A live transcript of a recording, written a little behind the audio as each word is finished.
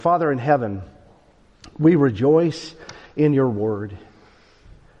Father in heaven, we rejoice in your word.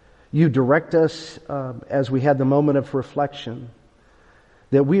 You direct us as we had the moment of reflection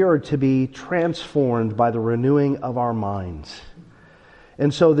that we are to be transformed by the renewing of our minds.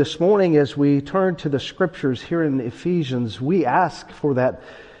 And so this morning, as we turn to the scriptures here in Ephesians, we ask for that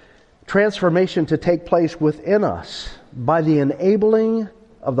transformation to take place within us by the enabling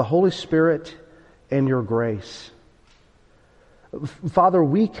of the Holy Spirit and your grace. Father,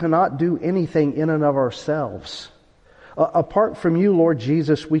 we cannot do anything in and of ourselves. Apart from you, Lord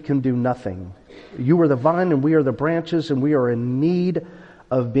Jesus, we can do nothing. You are the vine and we are the branches, and we are in need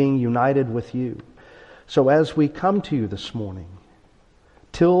of being united with you. So as we come to you this morning,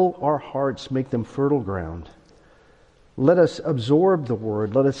 till our hearts make them fertile ground, let us absorb the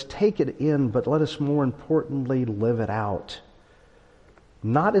word, let us take it in, but let us more importantly live it out.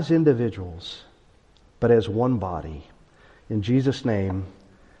 Not as individuals, but as one body. In Jesus' name,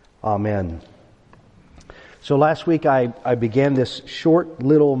 amen. So last week I began this short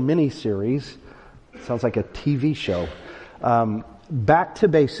little mini-series. Sounds like a TV show. Back to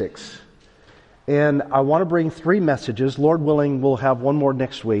Basics. And I want to bring 3 messages. Lord willing, we'll have one more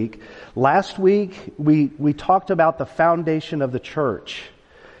next week. Last week, we talked about the foundation of the church.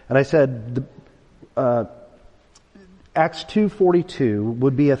 And I said Acts 2:42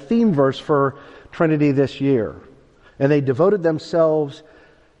 would be a theme verse for Trinity this year. And they devoted themselves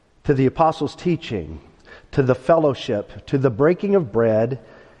to the apostles' teaching, to the fellowship, to the breaking of bread,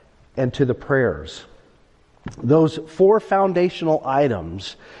 and to the prayers. Those 4 foundational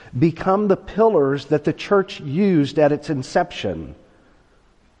items become the pillars that the church used at its inception.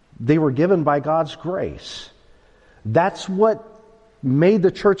 They were given by God's grace. That's what made the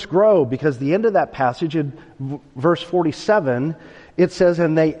church grow, because the end of that passage in verse 47, it says,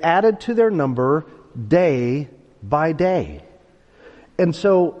 "And they added to their number day by day." And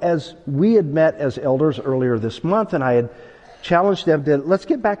so as we had met as elders earlier this month, and I had challenged them to, let's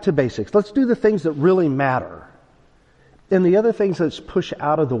get back to basics. Let's do the things that really matter. And the other things, let's push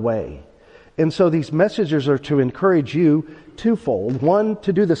out of the way. And so these messages are to encourage you twofold. One,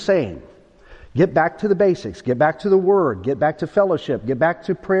 to do the same. Get back to the basics. Get back to the Word. Get back to fellowship. Get back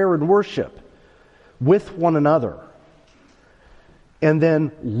to prayer and worship with one another. And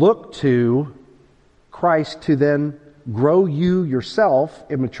then look to Christ to then grow you yourself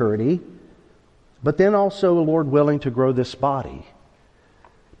in maturity, but then also, Lord willing, to grow this body.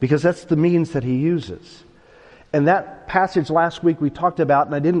 Because that's the means that He uses. And that passage last week we talked about,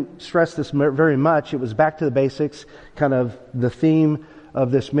 and I didn't stress this very much, it was back to the basics, kind of the theme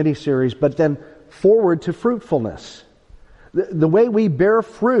of this mini-series, but then forward to fruitfulness. The way we bear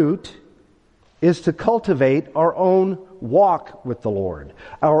fruit is to cultivate our own walk with the Lord,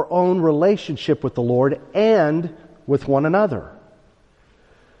 our own relationship with the Lord, and with one another.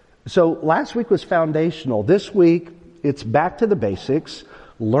 So last week was foundational. This week, it's back to the basics,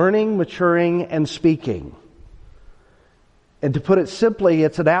 learning, maturing, and speaking. And to put it simply,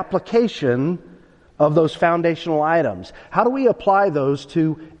 it's an application of those foundational items. How do we apply those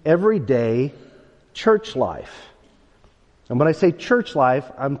to everyday church life? And when I say church life,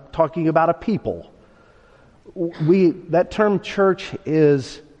 I'm talking about a people. That term church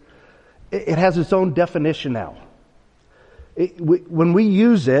it has its own definition now. When we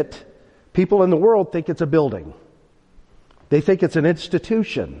use it, people in the world think it's a building. They think it's an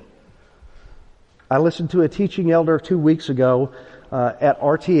institution. I listened to a teaching elder 2 weeks ago at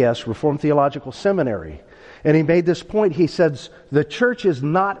RTS, Reformed Theological Seminary, and he made this point. He says, the church is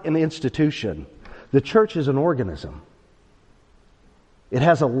not an institution. The church is an organism. It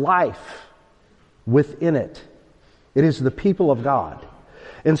has a life within it. It is the people of God.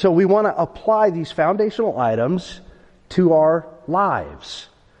 And so we want to apply these foundational items to our lives.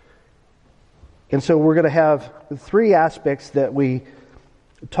 And so we're going to have 3 aspects that we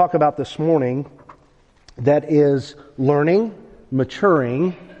talk about this morning. That is learning,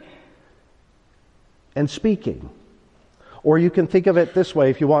 maturing, and speaking. Or you can think of it this way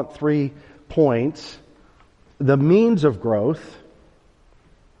if you want 3 points. The means of growth,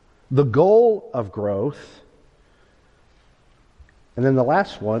 the goal of growth, and then the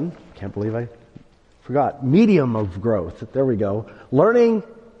last one, can't believe I forgot, medium of growth. There we go. Learning,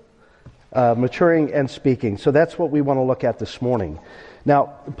 maturing, and speaking. So that's what we want to look at this morning.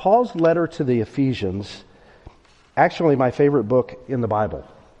 Now, Paul's letter to the Ephesians, actually my favorite book in the Bible.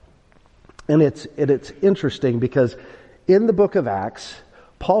 And it's interesting because in the book of Acts,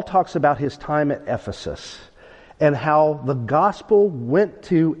 Paul talks about his time at Ephesus and how the gospel went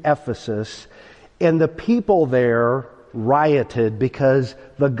to Ephesus and the people there rioted because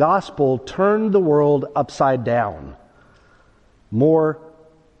the gospel turned the world upside down. More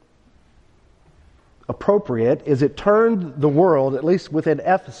appropriate is it turned the world, at least within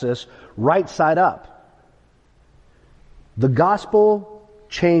Ephesus, right side up. The gospel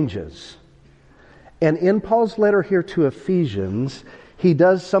changes. And in Paul's letter here to Ephesians, he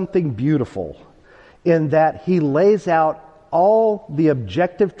does something beautiful in that he lays out all the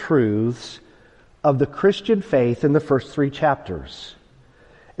objective truths of the Christian faith in the first 3 chapters.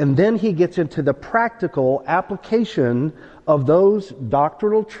 And then he gets into the practical application of those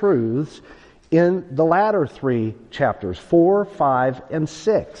doctrinal truths in the latter 3 chapters, 4, 5, and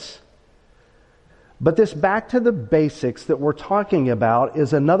 6. But this back to the basics that we're talking about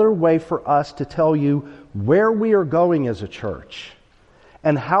is another way for us to tell you where we are going as a church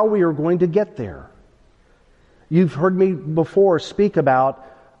and how we are going to get there. You've heard me before speak about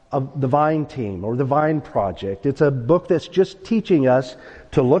the Vine Team or the Vine Project. It's a book that's just teaching us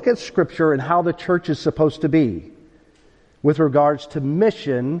to look at Scripture and how the church is supposed to be with regards to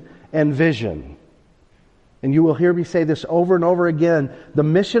mission and vision. And you will hear me say this over and over again. The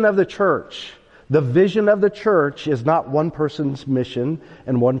mission of the church, the vision of the church is not one person's mission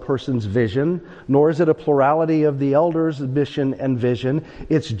and one person's vision, nor is it a plurality of the elders' mission and vision.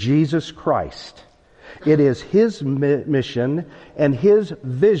 It's Jesus Christ. It is His mission and His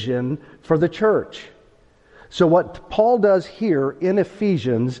vision for the church. So what Paul does here in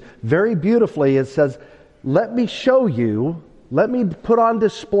Ephesians very beautifully is says, let me show you, let me put on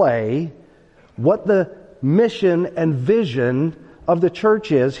display what the mission and vision of the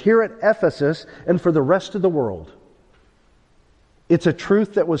church is here at Ephesus and for the rest of the world. It's a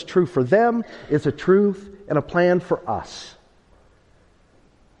truth that was true for them. It's a truth and a plan for us.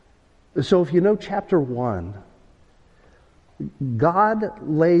 So if you know chapter 1, God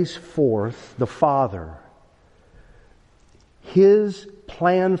lays forth, the Father, His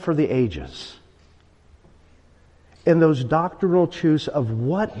plan for the ages. And those doctrinal truths of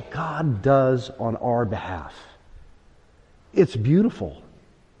what God does on our behalf. It's beautiful.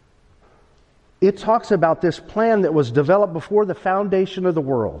 It talks about this plan that was developed before the foundation of the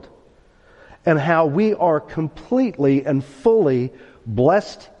world and how we are completely and fully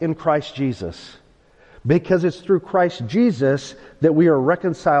blessed in Christ Jesus because it's through Christ Jesus that we are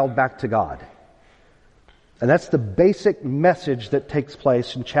reconciled back to God. And that's the basic message that takes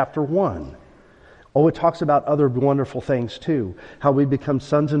place in chapter 1. Oh, it talks about other wonderful things too. How we become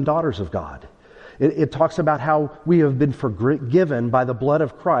sons and daughters of God. It talks about how we have been forgiven by the blood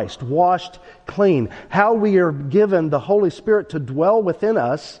of Christ, washed clean. How we are given the Holy Spirit to dwell within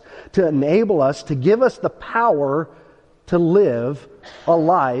us, to enable us, to give us the power to live a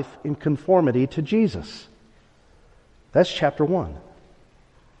life in conformity to Jesus. That's chapter 1.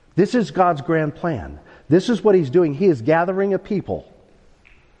 This is God's grand plan. This is what He's doing. He is gathering a people.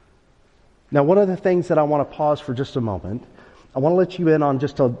 Now, one of the things that I want to pause for just a moment, I want to let you in on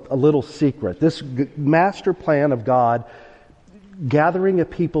just a little secret. This master plan of God gathering a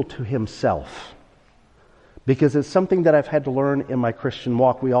people to Himself. Because it's something that I've had to learn in my Christian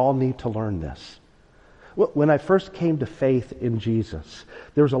walk. We all need to learn this. When I first came to faith in Jesus,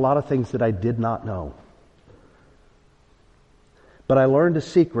 there was a lot of things that I did not know. But I learned a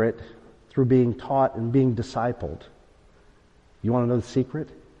secret through being taught and being discipled. You want to know the secret?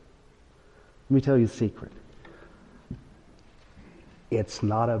 Let me tell you the secret. It's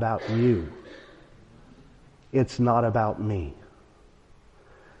not about you. It's not about me.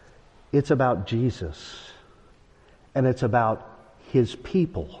 It's about Jesus. And it's about His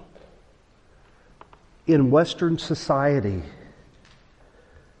people. In Western society,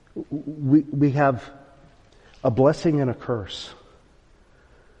 we have a blessing and a curse.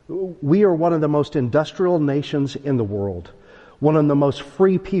 We are one of the most industrial nations in the world. One of the most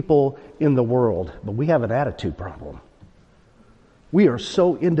free people in the world. But we have an attitude problem. We are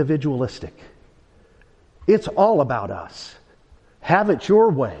so individualistic. It's all about us. Have it your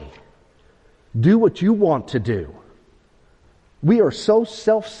way. Do what you want to do. We are so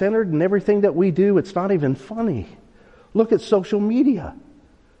self-centered in everything that we do, it's not even funny. Look at social media.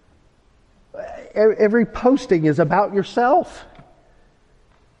 Every posting is about yourself.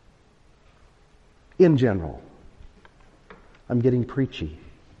 In general. I'm getting preachy.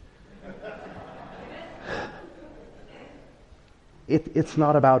 It's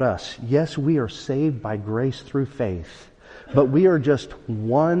not about us. Yes, we are saved by grace through faith, but we are just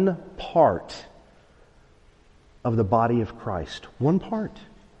one part of the body of Christ. One part.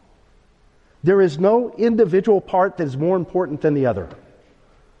 There is no individual part that is more important than the other.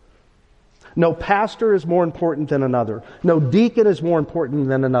 No pastor is more important than another. No deacon is more important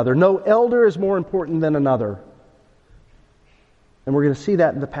than another. No elder is more important than another. And we're going to see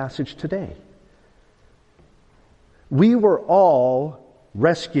that in the passage today. We were all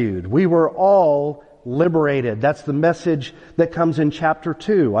rescued. We were all liberated. That's the message that comes in chapter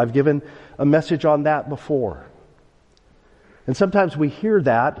 2. I've given a message on that before. And sometimes we hear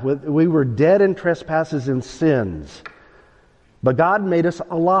that. We were dead in trespasses and sins. But God made us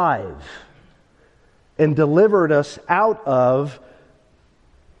alive and delivered us out of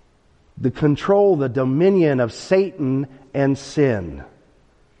the control, the dominion of Satan and sin.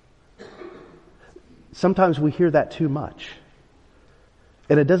 Sometimes we hear that too much.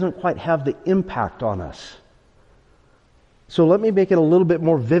 And it doesn't quite have the impact on us. So let me make it a little bit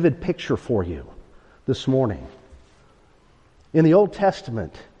more vivid picture for you this morning. In the Old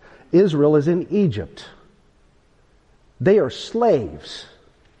Testament, Israel is in Egypt. They are slaves.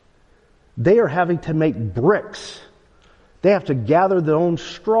 They are having to make bricks. They have to gather their own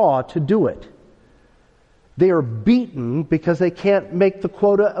straw to do it. They are beaten because they can't make the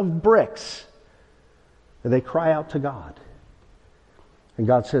quota of bricks. And they cry out to God. And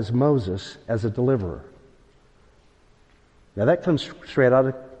God says Moses as a deliverer. Now that comes straight out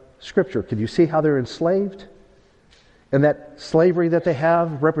of Scripture. Can you see how they're enslaved? And that slavery that they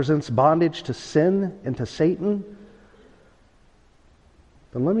have represents bondage to sin and to Satan.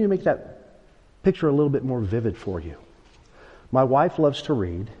 But let me make that picture a little bit more vivid for you. My wife loves to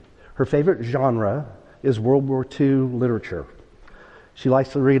read. Her favorite genre is World War II literature. She likes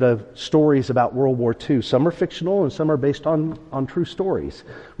to read stories about World War II. Some are fictional and some are based on true stories.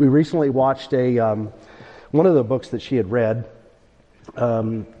 We recently watched one of the books that she had read,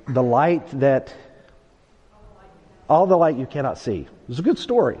 All the Light You Cannot See. It was a good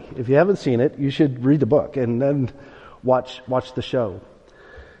story. If you haven't seen it, you should read the book and then watch the show.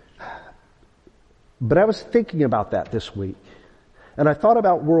 But I was thinking about that this week. And I thought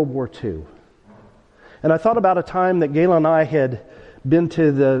about World War II. And I thought about a time that Gayla and I had been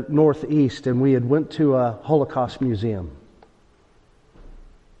to the Northeast and we had went to a Holocaust museum.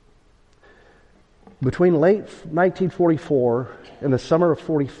 Between late 1944 and the summer of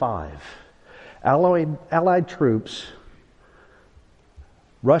 45, Allied troops,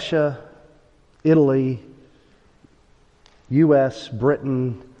 Russia, Italy, U.S.,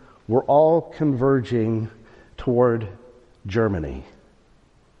 Britain, were all converging toward Germany.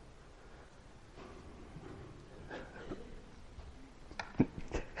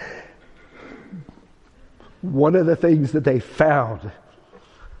 One of the things that they found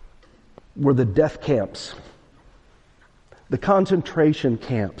were the death camps, the concentration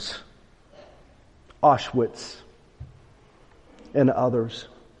camps, Auschwitz, and others.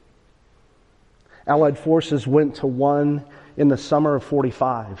 Allied forces went to one in the summer of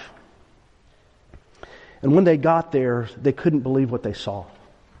 45. And when they got there, they couldn't believe what they saw.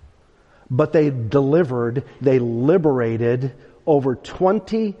 But they liberated over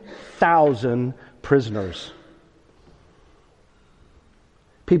 20,000 prisoners.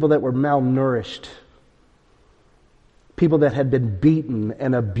 People that were malnourished. People that had been beaten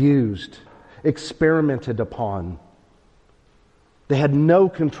and abused, experimented upon. They had no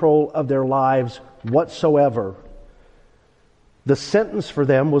control of their lives whatsoever. The sentence for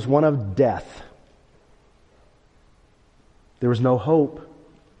them was one of death. There was no hope,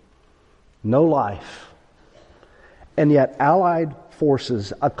 no life. And yet Allied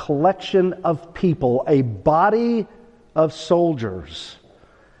forces, a collection of people, a body of soldiers,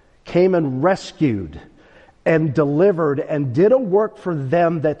 came and rescued and delivered and did a work for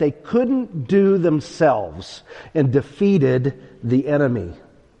them that they couldn't do themselves and defeated the enemy.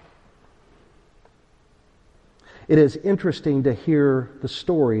 It is interesting to hear the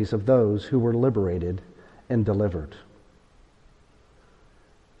stories of those who were liberated and delivered.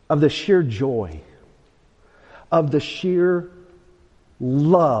 Of the sheer joy, of the sheer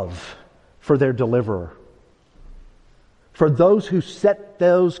love for their deliverer. For those who set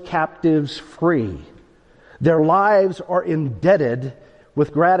those captives free, their lives are indebted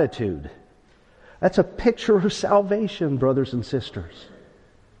with gratitude. That's a picture of salvation, brothers and sisters.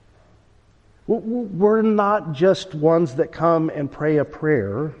 We're not just ones that come and pray a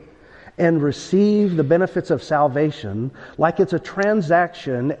prayer and receive the benefits of salvation like it's a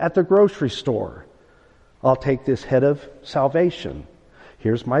transaction at the grocery store. I'll take this head of salvation.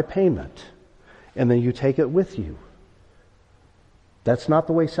 Here's my payment. And then you take it with you. That's not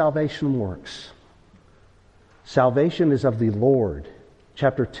the way salvation works. Salvation is of the Lord.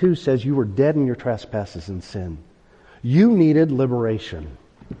 Chapter 2 says you were dead in your trespasses and sin. You needed liberation.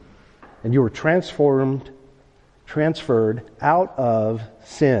 And you were transferred out of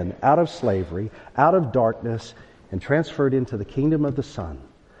sin, out of slavery, out of darkness, and transferred into the kingdom of the Son.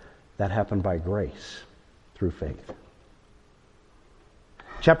 That happened by grace through faith.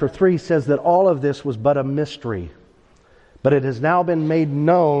 Chapter 3 says that all of this was but a mystery, but it has now been made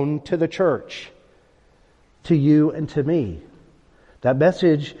known to the church. to you and to me. That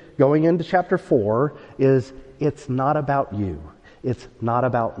message going into chapter 4 is, it's not about you. It's not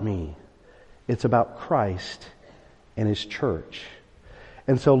about me. It's about Christ and His church.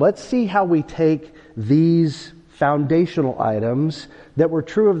 And so let's see how we take these foundational items that were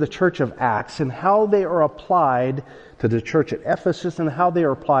true of the church of Acts and how they are applied to the church at Ephesus and how they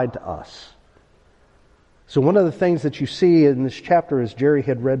are applied to us. So one of the things that you see in this chapter, as Jerry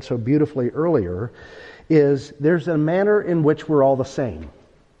had read so beautifully earlier, is there's a manner in which we're all the same.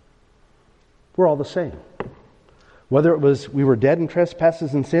 We're all the same. Whether it was we were dead in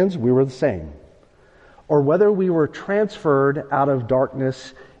trespasses and sins, we were the same. Or whether we were transferred out of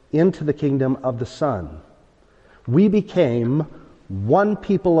darkness into the kingdom of the Son. We became one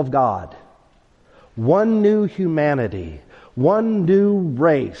people of God. One new humanity. One new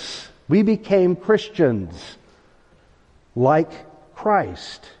race. We became Christians like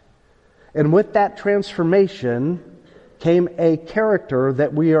Christ. And with that transformation came a character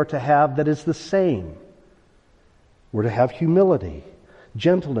that we are to have that is the same. We're to have humility,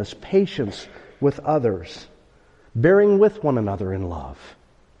 gentleness, patience with others, bearing with one another in love.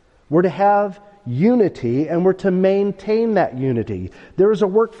 We're to have unity, and we're to maintain that unity. There is a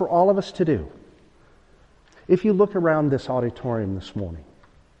work for all of us to do. If you look around this auditorium this morning,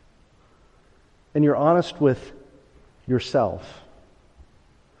 and you're honest with yourself,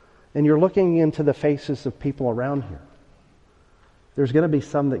 and you're looking into the faces of people around here, there's going to be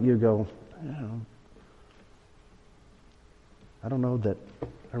some that you go, I don't know that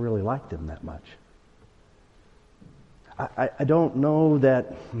I really like them that much. I don't know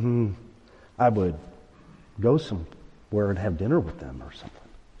that I would go somewhere and have dinner with them or something.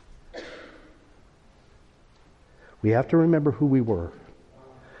 We have to remember who we were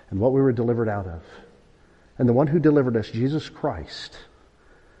and what we were delivered out of. And the one who delivered us, Jesus Christ,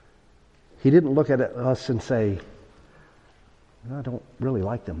 He didn't look at us and say, I don't really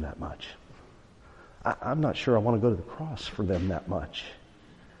like them that much. I'm not sure I want to go to the cross for them that much.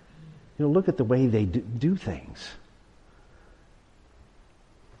 Look at the way they do things.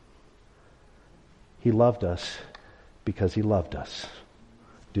 He loved us because He loved us.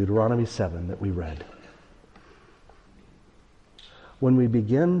 Deuteronomy 7 that we read. When we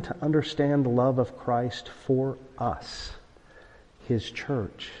begin to understand the love of Christ for us, His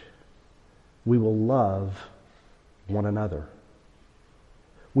church, we will love one another.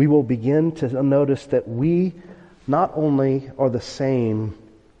 We will begin to notice that we not only are the same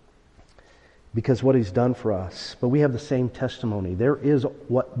because what He's done for us, but we have the same testimony. There is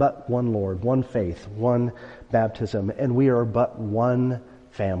but one Lord, one faith, one baptism, and we are but one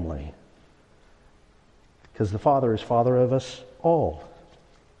family. Because the Father is Father of us all.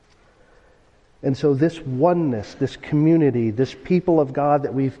 And so this oneness, this community, this people of God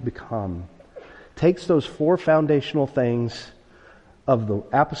that we've become, takes those four foundational things of the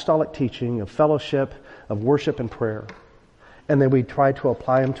apostolic teaching, of fellowship, of worship and prayer, and then we try to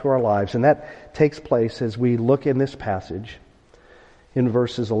apply them to our lives. And that takes place as we look in this passage in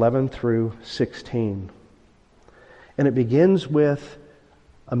verses 11 through 16. And it begins with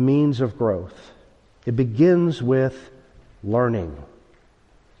a means of growth. It begins with learning.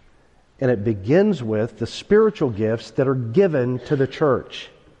 And it begins with the spiritual gifts that are given to the church.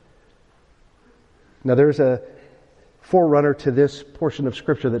 Now there's a forerunner to this portion of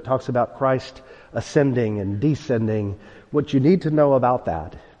Scripture that talks about Christ ascending and descending. What you need to know about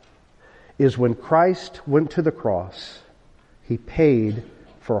that is when Christ went to the cross, He paid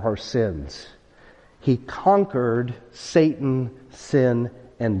for our sins. He conquered Satan, sin,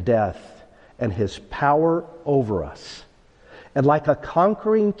 and death, and his power over us. And like a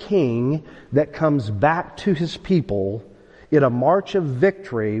conquering king that comes back to his people in a march of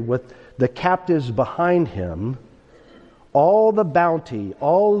victory with the captives behind him, all the bounty,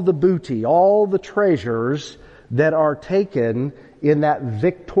 all the booty, all the treasures that are taken in that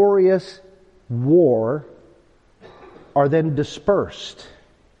victorious war are then dispersed.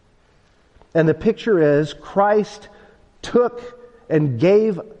 And the picture is Christ took and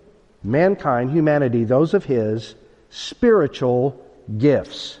gave mankind, humanity, those of His spiritual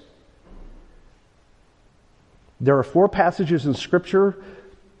gifts. There are 4 passages in Scripture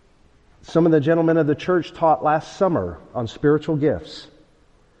some of the gentlemen of the church taught last summer on spiritual gifts.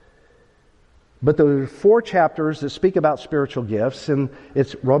 But there are 4 chapters that speak about spiritual gifts, and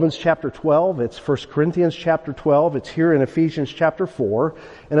it's Romans chapter 12, it's 1 Corinthians chapter 12, it's here in Ephesians chapter 4,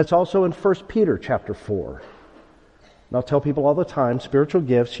 and it's also in 1 Peter chapter 4. And I'll tell people all the time, spiritual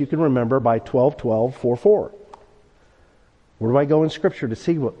gifts you can remember by 12:12, 4:4. Where do I go in Scripture to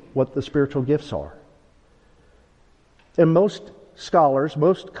see what the spiritual gifts are? And most scholars,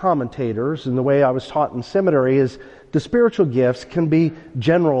 most commentators, and the way I was taught in seminary is the spiritual gifts can be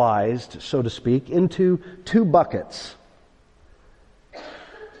generalized, so to speak, into two buckets.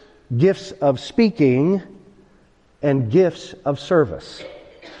 Gifts of speaking and gifts of service.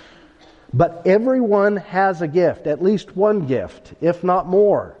 But everyone has a gift, at least one gift, if not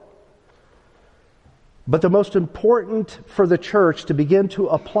more. But the most important for the church to begin to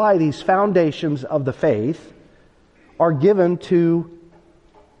apply these foundations of the faith are given to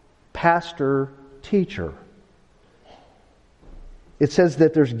pastor, teacher. It says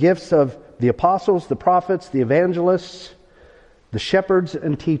that there's gifts of the apostles, the prophets, the evangelists, the shepherds,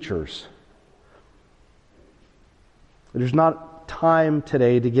 and teachers. There's not time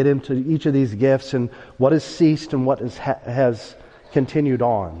today to get into each of these gifts and what has ceased and what has continued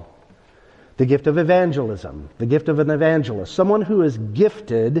on. The gift of evangelism, the gift of an evangelist, someone who is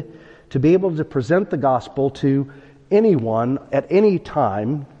gifted to be able to present the gospel to anyone at any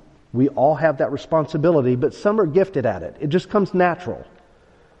time. We all have that responsibility, but some are gifted at it. It just comes natural.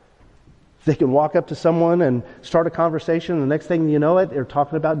 They can walk up to someone and start a conversation, and the next thing you know it, they're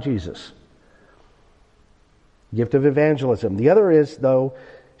talking about Jesus. Gift of evangelism. The other is, though,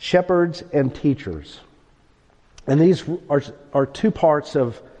 shepherds and teachers. And these are two parts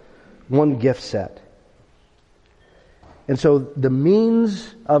of one gift set. And so the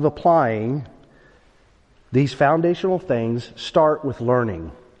means of applying these foundational things start with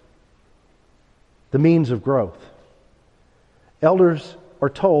learning. The means of growth. Elders are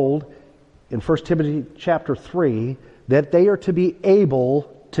told in 1 Timothy chapter 3 that they are to be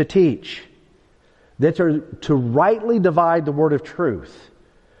able to teach. That they're to rightly divide the word of truth.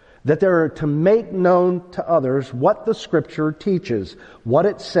 That they're to make known to others what the Scripture teaches, what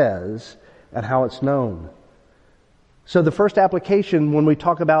it says, and how it's known. So the first application when we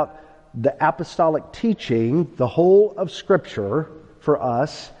talk about the apostolic teaching, the whole of Scripture for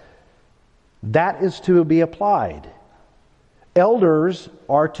us, that is to be applied. Elders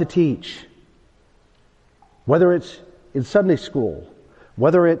are to teach. Whether it's in Sunday school,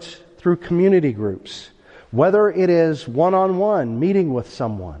 whether it's through community groups, whether it is one-on-one, meeting with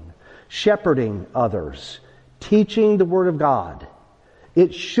someone, shepherding others, teaching the Word of God.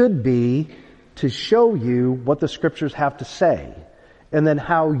 It should be to show you what the Scriptures have to say, and then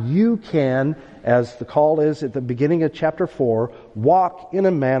how you can, as the call is at the beginning of chapter 4, walk in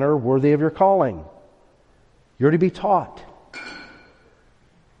a manner worthy of your calling. You're to be taught.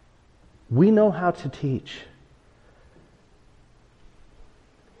 We know how to teach.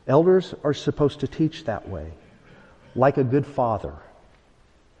 Elders are supposed to teach that way, like a good father.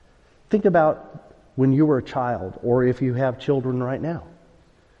 Think about when you were a child, or if you have children right now.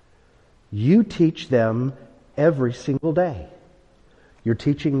 You teach them every single day. You're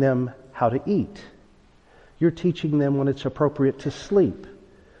teaching them how to eat. You're teaching them when it's appropriate to sleep.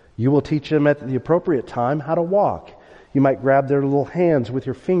 You will teach them at the appropriate time how to walk. You might grab their little hands with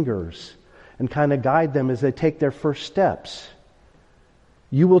your fingers and kind of guide them as they take their first steps.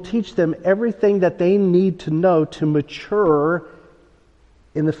 You will teach them everything that they need to know to mature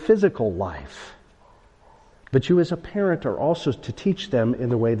in the physical life. But you as a parent are also to teach them in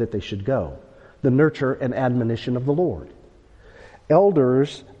the way that they should go. The nurture and admonition of the Lord.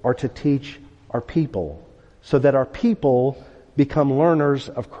 Elders are to teach our people so that our people become learners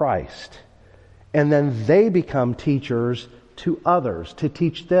of Christ. And then they become teachers to others to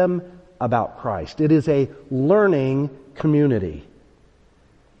teach them about Christ. It is a learning community.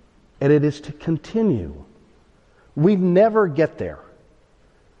 And it is to continue. We never get there.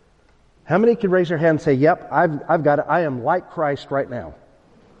 How many can raise their hand and say, yep, I've got it. I am like Christ right now.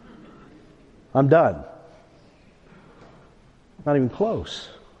 I'm done. Not even close.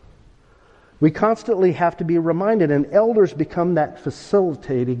 We constantly have to be reminded, and elders become that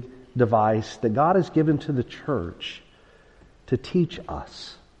facilitating device that God has given to the church to teach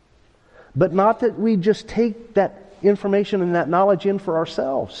us. But not that we just take that information and that knowledge in for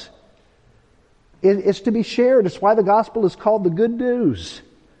ourselves. It's to be shared. It's why the gospel is called the good news.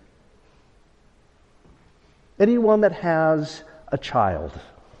 Anyone that has a child,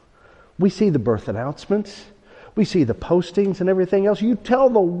 we see the birth announcements, we see the postings and everything else. You tell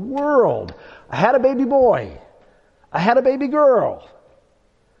the world, I had a baby boy, I had a baby girl.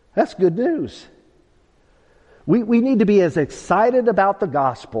 That's good news. We need to be as excited about the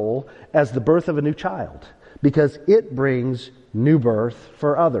gospel as the birth of a new child, because it brings new birth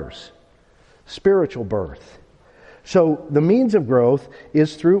for others. Spiritual birth. So the means of growth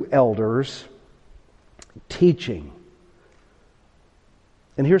is through elders teaching.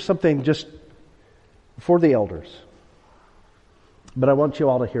 And here's something just for the elders. But I want you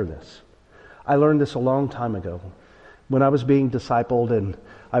all to hear this. I learned this a long time ago. When I was being discipled and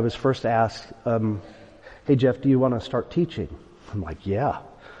I was first asked, hey Jeff, do you want to start teaching? I'm like, yeah,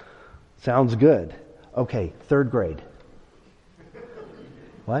 sounds good. Okay, 3rd grade.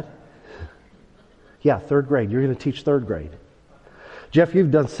 What? Yeah, 3rd grade. You're going to teach 3rd grade. Jeff,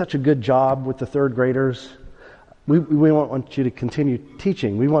 you've done such a good job with the 3rd graders. We want you to continue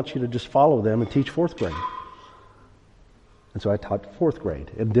teaching. We want you to just follow them and teach 4th grade. And so I taught 4th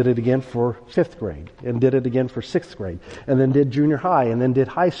grade and did it again for 5th grade and did it again for 6th grade and then did junior high and then did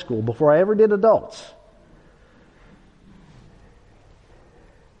high school before I ever did adults.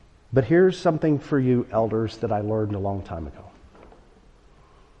 But here's something for you elders that I learned a long time ago.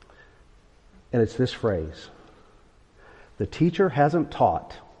 And it's this phrase. The teacher hasn't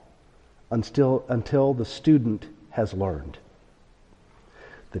taught until the student has learned.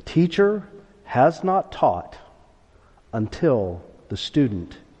 The teacher has not taught until the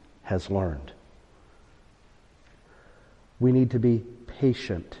student has learned. We need to be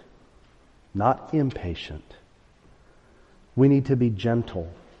patient, not impatient. We need to be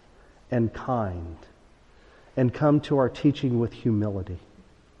gentle and kind and come to our teaching with humility.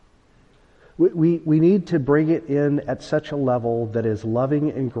 We need to bring it in at such a level that is loving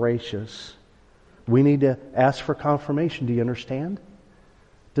and gracious. We need to ask for confirmation. Do you understand?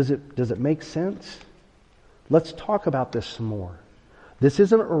 Does it make sense? Let's talk about this some more. This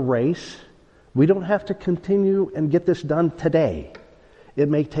isn't a race. We don't have to continue and get this done today. It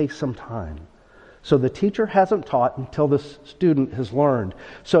may take some time. So the teacher hasn't taught until the student has learned.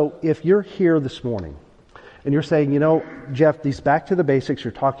 So if you're here this morning and you're saying, Jeff, these back to the basics,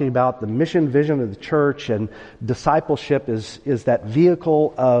 you're talking about the mission, vision of the church, and discipleship is that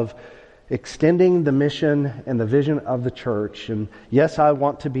vehicle of extending the mission and the vision of the church. And yes, I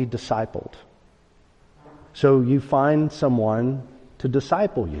want to be discipled. So you find someone to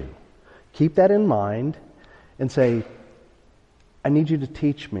disciple you. Keep that in mind and say, I need you to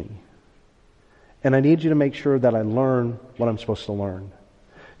teach me. And I need you to make sure that I learn what I'm supposed to learn.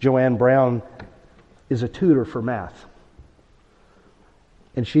 Joanne Brown is a tutor for math.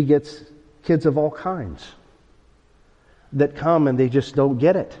 And she gets kids of all kinds that come and they just don't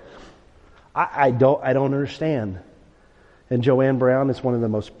get it. I don't understand. And Joanne Brown is one of the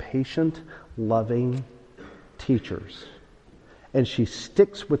most patient, loving teachers. And she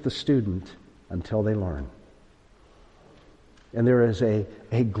sticks with the student until they learn. And there is a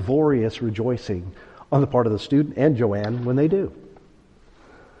glorious rejoicing on the part of the student and Joanne when they do.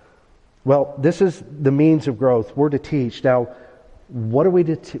 Well, this is the means of growth. We're to teach. Now, what are we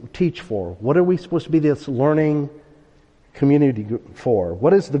to teach for? What are we supposed to be this learning community for?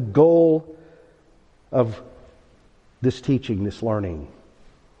 What is the goal of this teaching, this learning?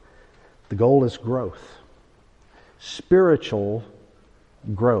 The goal is growth. Spiritual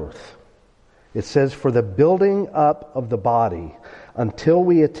growth. It says, for the building up of the body until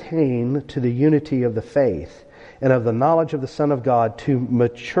we attain to the unity of the faith and of the knowledge of the Son of God, to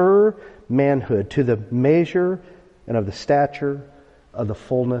mature manhood, to the measure and of the stature of the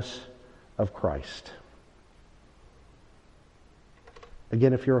fullness of Christ.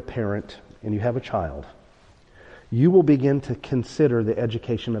 Again, if you're a parent and you have a child, you will begin to consider the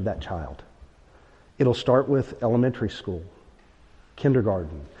education of that child. It'll start with elementary school,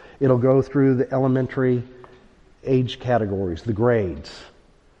 kindergarten. It'll go through the elementary age categories, the grades.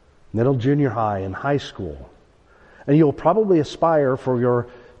 And then it'll junior high and high school. And you'll probably aspire for your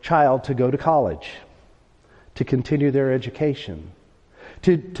child to go to college, to continue their education,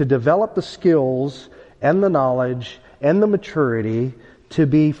 to develop the skills and the knowledge and the maturity to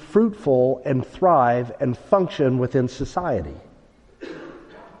be fruitful and thrive and function within society.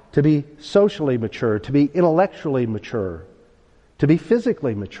 To be socially mature, to be intellectually mature, to be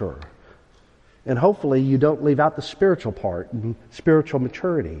physically mature. And hopefully you don't leave out the spiritual part and spiritual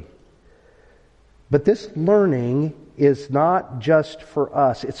maturity. But this learning is not just for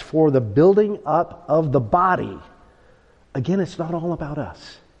us. It's for the building up of the body. Again, it's not all about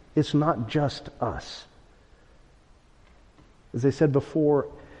us. It's not just us. As I said before,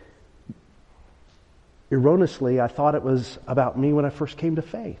 erroneously, I thought it was about me when I first came to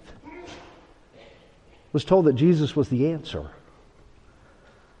faith. I was told that Jesus was the answer.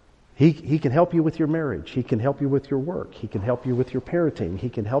 He can help you with your marriage. He can help you with your work. He can help you with your parenting. He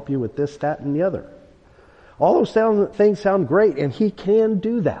can help you with this, that, and the other. All those things sound great, and He can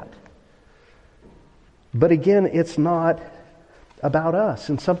do that. But again, it's not about us.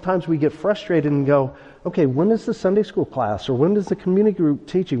 And sometimes we get frustrated and go, okay, when is the Sunday school class, or when is the community group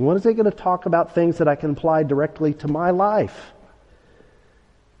teaching? When is they going to talk about things that I can apply directly to my life?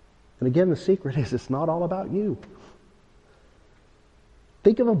 And again, the secret is it's not all about you.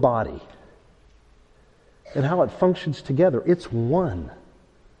 Think of a body. and how it functions together. It's one.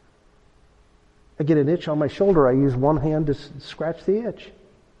 I get an itch on my shoulder, I use one hand to scratch the itch.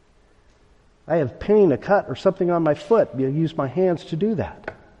 I have pain, a cut, or something on my foot, I use my hands to do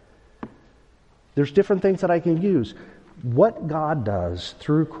that. There's different things that I can use. What God does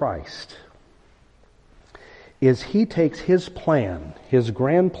through Christ is He takes His plan, His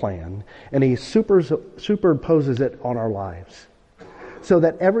grand plan, and He superimposes it on our lives, so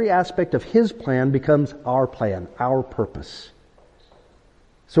that every aspect of His plan becomes our plan, our purpose.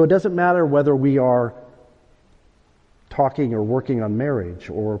 So it doesn't matter whether we are talking or working on marriage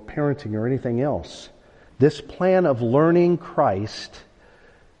or parenting or anything else. This plan of learning Christ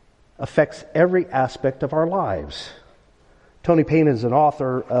affects every aspect of our lives. Tony Payne is an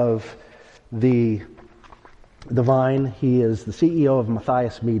author of The Vine. He is the CEO of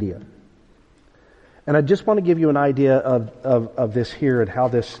Matthias Media. And I just want to give you an idea of this here and how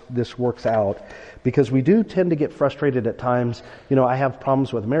this works out, because we do tend to get frustrated at times. I have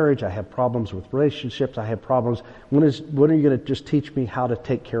problems with marriage, I have problems with relationships, I have problems. When are you going to just teach me how to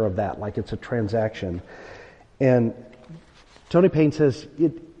take care of that, like it's a transaction? And Tony Payne says,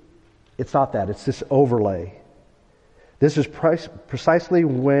 it's not that, it's this overlay. This is precisely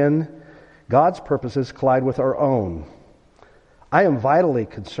when God's purposes collide with our own. I am vitally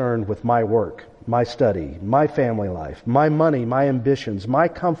concerned with my work, my study, my family life, my money, my ambitions, my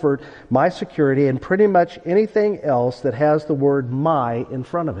comfort, my security, and pretty much anything else that has the word "my" in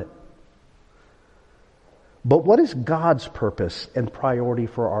front of it. But what is God's purpose and priority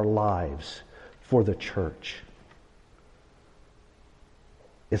for our lives, for the church?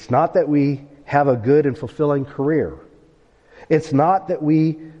 It's not that we have a good and fulfilling career. It's not that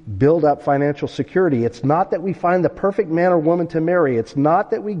we build up financial security. It's not that we find the perfect man or woman to marry. It's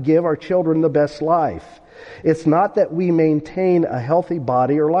not that we give our children the best life. It's not that we maintain a healthy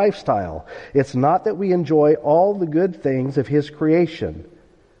body or lifestyle. It's not that we enjoy all the good things of His creation.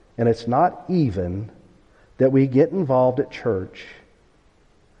 And it's not even that we get involved at church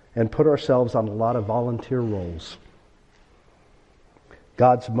and put ourselves on a lot of volunteer roles.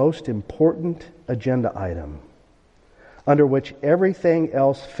 God's most important agenda item, under which everything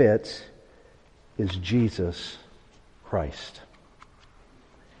else fits, is Jesus Christ.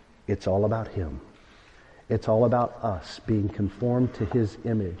 It's all about Him. It's all about us being conformed to His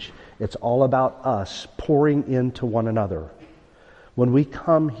image. It's all about us pouring into one another. When we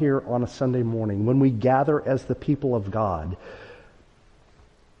come here on a Sunday morning, when we gather as the people of God,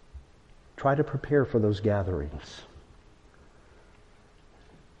 try to prepare for those gatherings.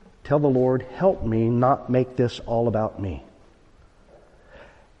 Tell the Lord, help me not make this all about me.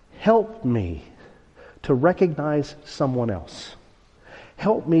 Help me to recognize someone else.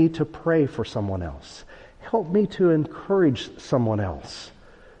 Help me to pray for someone else. Help me to encourage someone else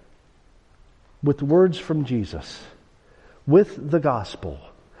with words from Jesus, with the gospel.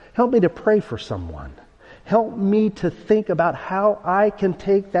 Help me to pray for someone. Help me to think about how I can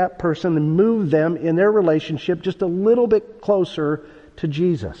take that person and move them in their relationship just a little bit closer to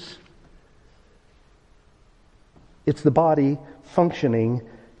Jesus. It's the body functioning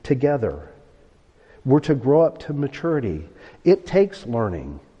together. We're to grow up to maturity. It takes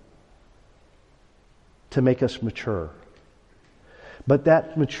learning to make us mature. But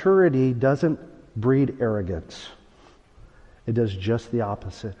that maturity doesn't breed arrogance. It does just the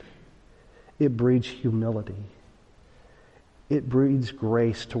opposite. It breeds humility. It breeds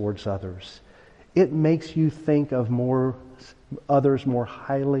grace towards others. It makes you think of others more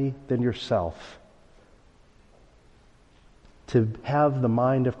highly than yourself. To have the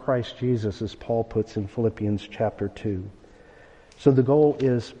mind of Christ Jesus, as Paul puts in Philippians chapter 2. So the goal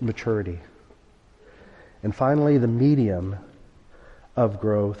is maturity. And finally, the medium of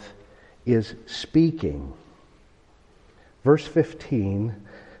growth is speaking. Verse 15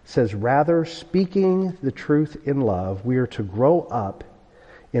 says, rather, speaking the truth in love, we are to grow up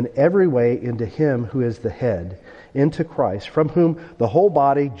in every way into Him who is the head, into Christ, from whom the whole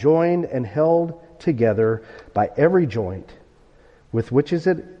body, joined and held together by every joint, with which it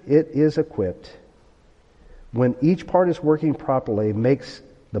is equipped, when each part is working properly, makes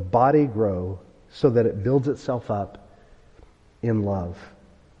the body grow so that it builds itself up in love.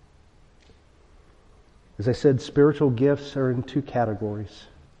 As I said, spiritual gifts are in two categories.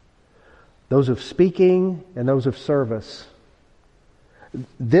 Those of speaking and those of service.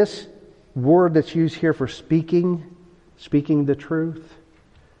 This word that's used here for speaking the truth,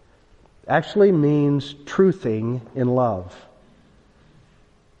 actually means truthing in love.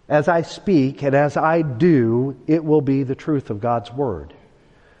 As I speak and as I do, it will be the truth of God's Word,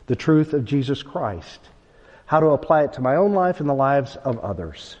 the truth of Jesus Christ, how to apply it to my own life and the lives of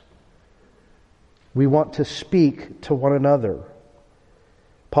others. We want to speak to one another.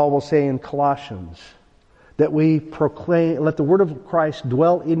 Paul will say in Colossians that we proclaim, let the word of Christ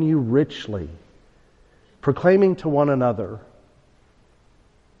dwell in you richly, proclaiming to one another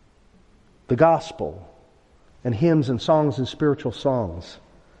the gospel and hymns and songs and spiritual songs.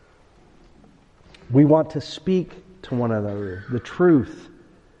 We want to speak to one another the truth,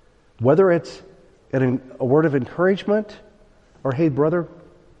 whether it's a word of encouragement or, hey, brother,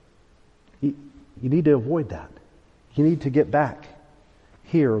 you need to avoid that. You need to get back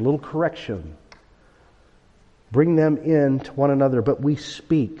here, a little correction. Bring them in to one another, but we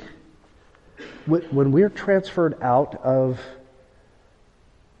speak. When we're transferred out of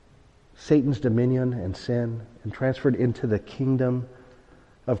Satan's dominion and sin and transferred into the kingdom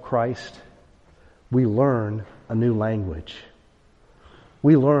of Christ, we learn a new language.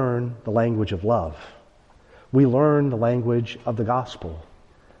 We learn the language of love. We learn the language of the gospel.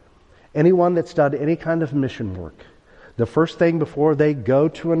 Anyone that's done any kind of mission work, the first thing before they go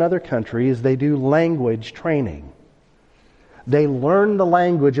to another country is they do language training. They learn the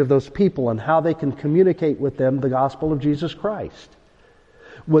language of those people and how they can communicate with them the gospel of Jesus Christ.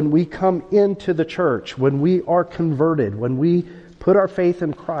 When we come into the church, when we are converted, when we put our faith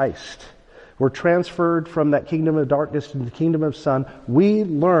in Christ, we're transferred from that kingdom of darkness to the kingdom of Son. We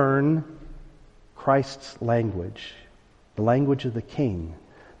learn Christ's language, the language of the King,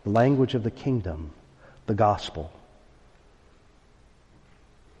 the language of the kingdom, the gospel.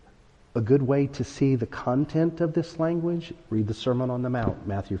 A good way to see the content of this language, read the Sermon on the Mount,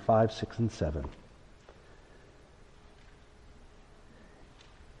 Matthew 5, 6, and 7.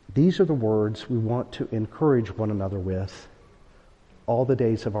 These are the words we want to encourage one another with all the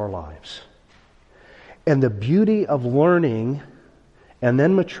days of our lives. And the beauty of learning and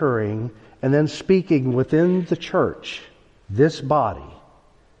then maturing and then speaking within the church, this body,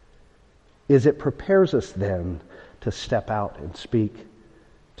 is it prepares us then to step out and speak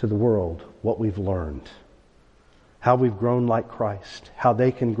to the world what we've learned, how we've grown like Christ, how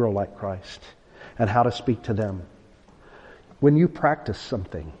they can grow like Christ, and how to speak to them. When you practice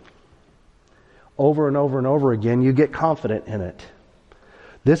something over and over and over again, you get confident in it.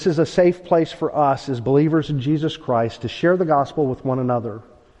 This is a safe place for us as believers in Jesus Christ to share the gospel with one another.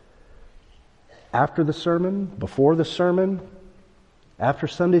 After the sermon, before the sermon, after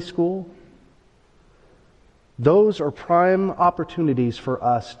Sunday school, those are prime opportunities for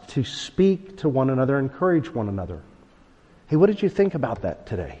us to speak to one another, encourage one another. Hey, what did you think about that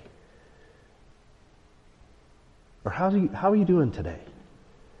today? Or how are you doing today?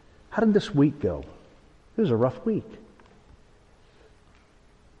 How did this week go? It was a rough week.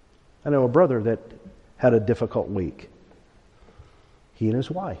 I know a brother that had a difficult week. He and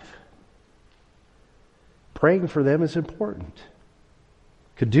his wife. Praying for them is important.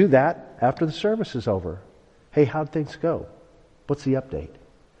 Could do that after the service is over. Hey, how'd things go? What's the update?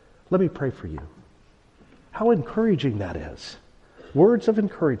 Let me pray for you. How encouraging that is. Words of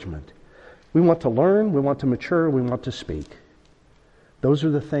encouragement. We want to learn, we want to mature, we want to speak. Those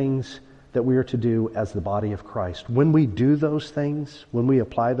are the things that we are to do as the body of Christ. When we do those things, when we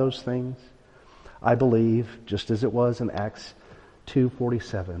apply those things, I believe, just as it was in Acts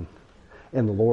 2:47, and the Lord